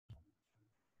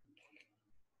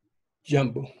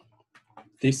Jambo,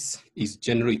 this is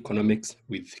General Economics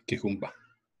with Kihumba.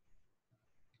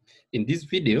 In this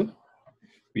video,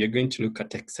 we are going to look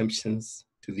at exemptions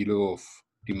to the law of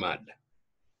demand.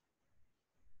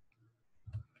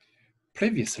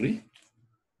 Previously,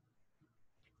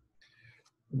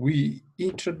 we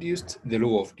introduced the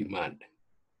law of demand.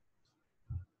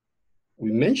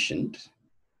 We mentioned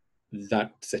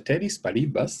that ceteris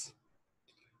paribus,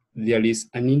 there is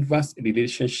an inverse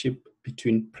relationship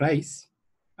between price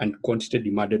and quantity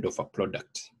demanded of a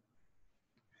product.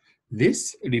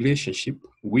 This relationship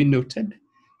we noted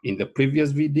in the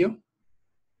previous video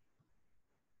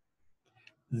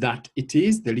that it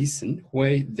is the reason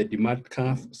why the demand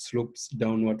curve slopes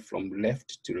downward from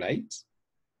left to right,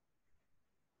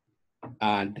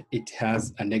 and it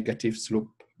has a negative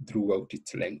slope throughout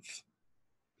its length.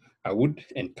 I would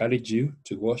encourage you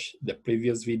to watch the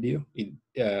previous video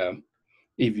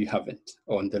if you haven't,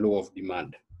 on the law of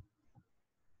demand,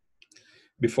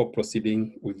 before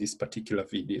proceeding with this particular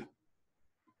video.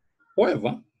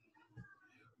 However,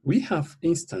 we have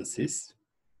instances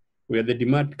where the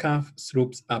demand curve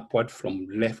slopes upward from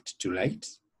left to right,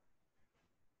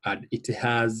 and it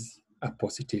has a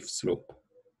positive slope.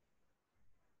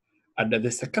 Under the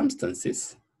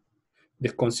circumstances, the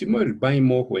consumer will buy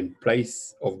more when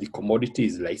price of the commodity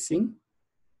is rising,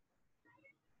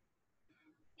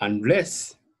 and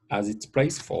less as its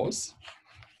price falls,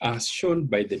 as shown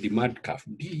by the demand curve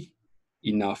D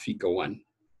in our figure 1.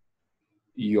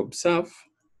 You observe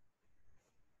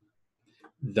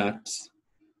that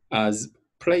as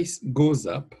price goes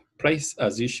up, price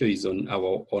as usual is on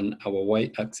our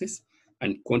y-axis,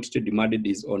 and quantity demanded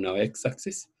is on our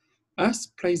x-axis. As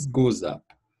price goes up,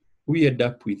 we end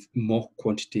up with more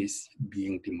quantities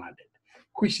being demanded,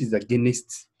 which is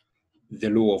against the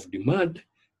law of demand,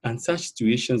 and such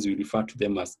situations we refer to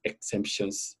them as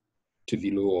exemptions to the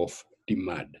law of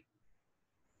demand.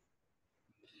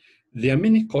 There are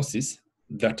many causes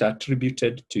that are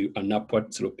attributed to an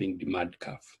upward sloping demand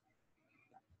curve,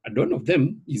 and one of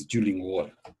them is during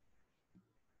war.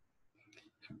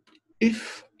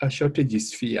 If a shortage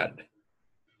is feared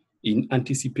in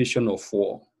anticipation of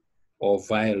war or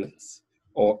violence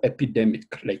or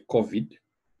epidemic like COVID,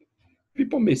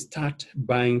 people may start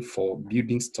buying for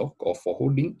building stock or for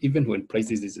holding even when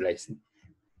prices is rising.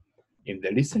 In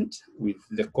the recent, with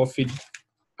the COVID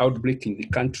outbreak in the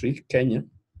country, Kenya,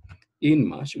 in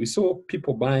March, we saw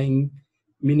people buying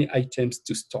many items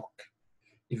to stock,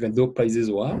 even though prices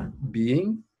were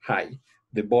being high.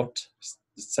 They bought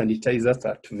sanitizers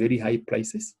at very high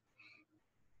prices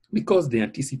because they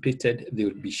anticipated there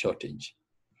would be shortage.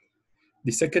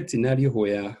 The second scenario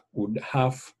where would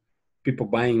have people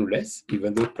buying less,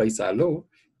 even though prices are low,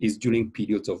 is during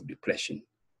periods of depression.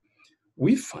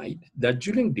 We find that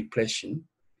during depression,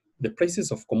 the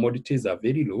prices of commodities are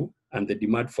very low and the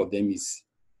demand for them is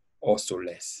also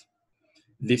less.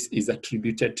 This is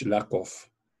attributed to lack of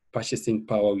purchasing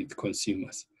power with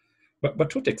consumers. But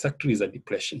what exactly is a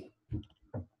depression? You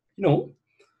know,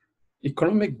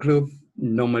 economic growth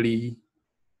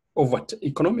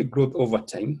over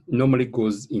time normally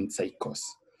goes in cycles.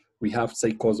 We have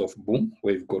cycles of boom,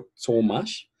 where we've got so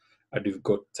much, and we've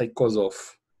got cycles of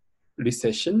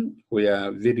recession, where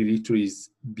very little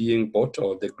is being bought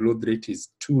or the growth rate is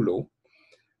too low.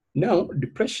 Now,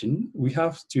 depression, we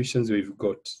have situations where we've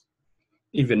got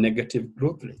even negative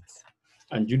growth rates.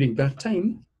 And during that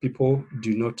time, people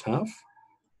do not have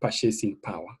purchasing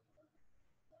power.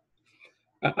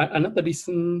 Another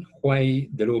reason why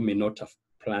the law may not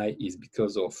apply is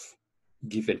because of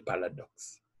given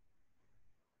paradox.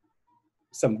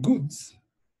 Some goods,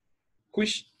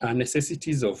 which are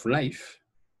necessities of life,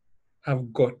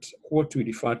 have got what we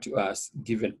refer to as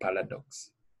given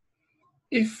paradox.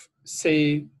 If,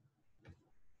 say,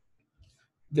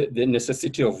 the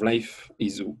necessity of life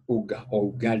is uga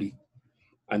or ugali,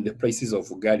 and the prices of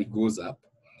ugali goes up,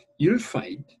 you'll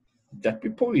find that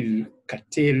people will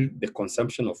curtail the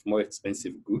consumption of more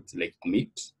expensive goods like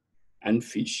meat and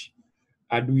fish.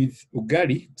 And with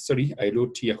ugali, sorry, I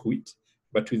wrote here wheat,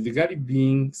 but with ugali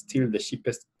being still the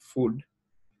cheapest food,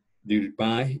 they'll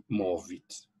buy more of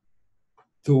it,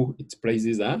 though its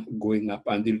prices are going up,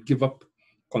 and they'll give up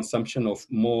consumption of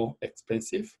more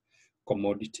expensive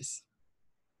commodities.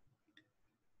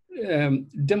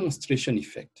 Demonstration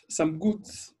effect. Some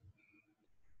goods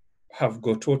have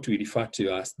got what we refer to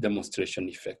as demonstration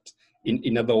effect.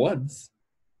 In other words,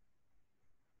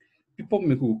 people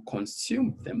who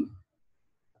consume them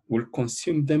will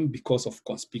consume them because of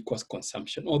conspicuous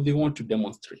consumption, or they want to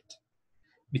demonstrate,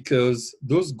 because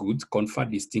those goods confer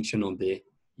distinction on the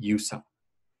user.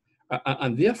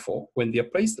 And therefore, when their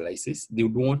price rises, they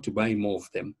would want to buy more of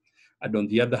them. And on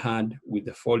the other hand, with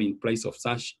the fall in price of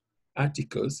such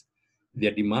articles,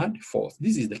 their demand falls.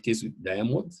 This is the case with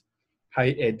diamonds,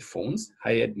 high-end phones,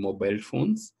 high-end mobile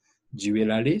phones,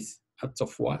 jewelries, arts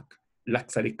of work,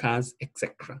 luxury cars,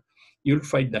 etc. You'll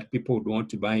find that people would want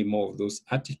to buy more of those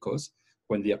articles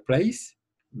when their price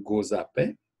goes up.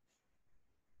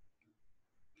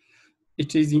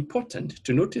 It is important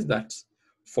to notice that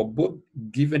for both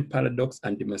given paradox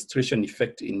and demonstration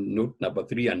effect in note number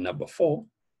 3 and number 4,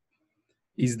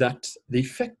 is that the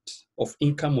effect of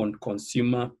income on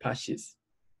consumer purchase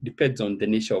depends on the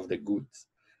nature of the goods.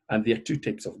 And there are two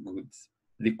types of goods.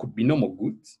 They could be normal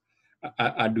goods.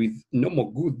 And with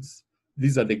normal goods,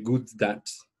 these are the goods that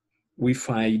we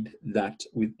find that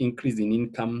with increase in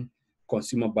income,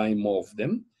 consumer buy more of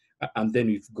them. And then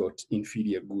we've got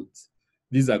inferior goods.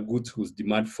 These are goods whose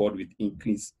demand fall with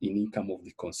increase in income of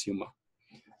the consumer.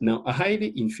 Now, a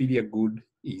highly inferior good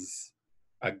is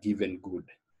a given good.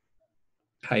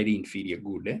 Highly inferior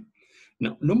good.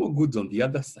 Now, normal goods on the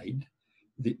other side,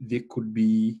 they could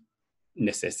be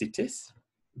necessities,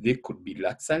 they could be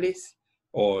luxuries,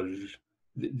 or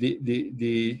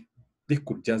they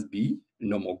could just be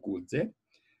normal goods.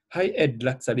 High-end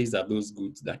luxuries are those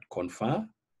goods that confer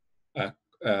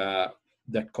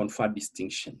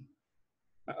distinction,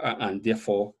 and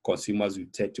therefore consumers will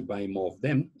tend to buy more of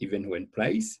them even when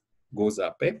price goes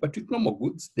up. But with normal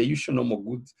goods, the usual normal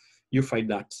goods, you find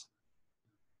that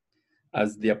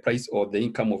as their price or the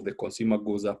income of the consumer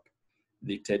goes up,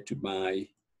 they tend to buy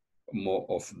more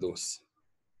of those.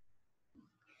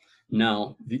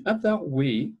 Now, the other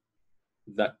way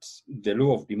that the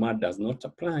law of demand does not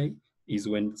apply is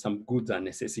when some goods are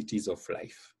necessities of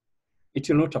life. It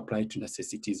will not apply to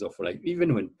necessities of life,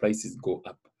 even when prices go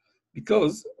up.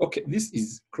 Because, okay, this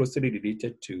is closely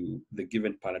related to the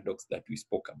given paradox that we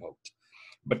spoke about.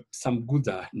 But some goods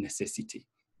are necessity.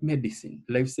 Medicine,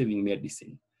 life-saving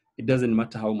medicine. It doesn't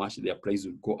matter how much their price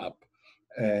will go up.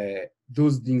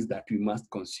 Those things that we must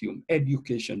consume.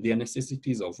 Education, they are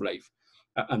necessities of life.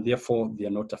 And therefore, they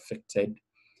are not affected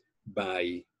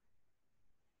by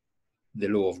the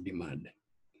law of demand.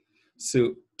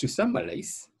 So to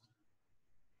summarize,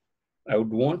 I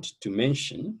would want to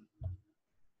mention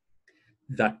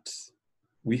that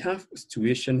we have a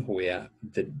situation where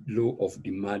the law of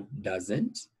demand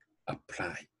doesn't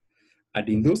apply. And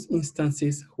in those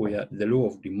instances where the law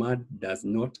of demand does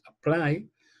not apply,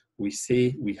 we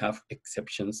say we have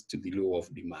exceptions to the law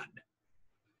of demand.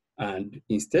 And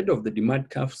instead of the demand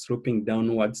curve sloping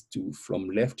downwards from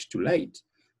left to right,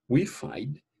 we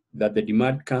find that the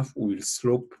demand curve will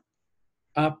slope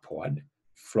upward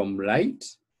from right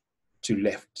to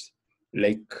left,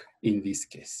 like in this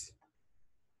case.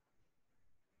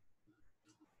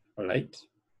 All right.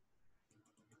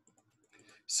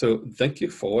 So thank you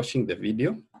for watching the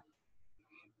video.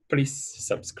 Please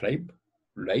subscribe,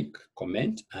 like,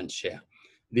 comment, and share.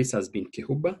 This has been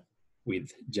Kihuba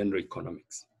with General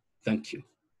Economics. Thank you.